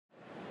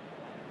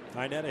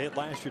Iannetta hit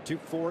last year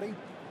 .240.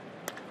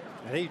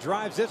 And he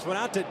drives this one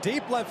out to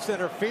deep left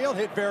center field.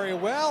 Hit very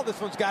well. This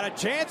one's got a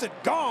chance and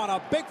gone.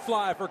 A big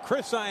fly for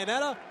Chris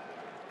Iannetta.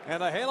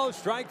 And a halo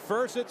strike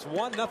first. It's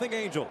 1-0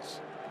 Angels.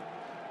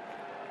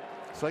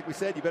 It's like we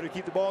said, you better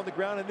keep the ball on the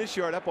ground in this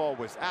yard. That ball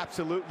was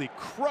absolutely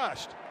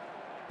crushed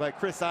by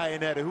Chris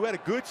Iannetta, who had a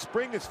good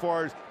spring as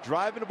far as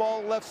driving the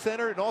ball left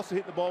center and also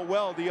hitting the ball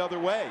well the other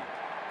way.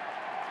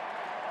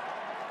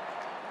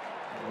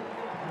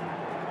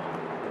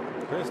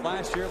 Chris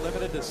last year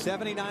limited to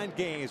 79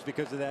 games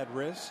because of that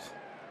wrist.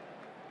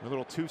 A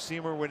little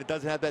two-seamer when it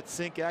doesn't have that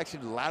sink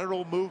action.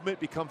 Lateral movement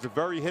becomes a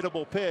very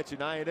hittable pitch, and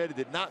Iannetta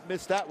did not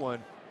miss that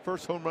one.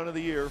 First home run of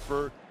the year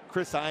for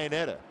Chris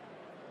Iannetta.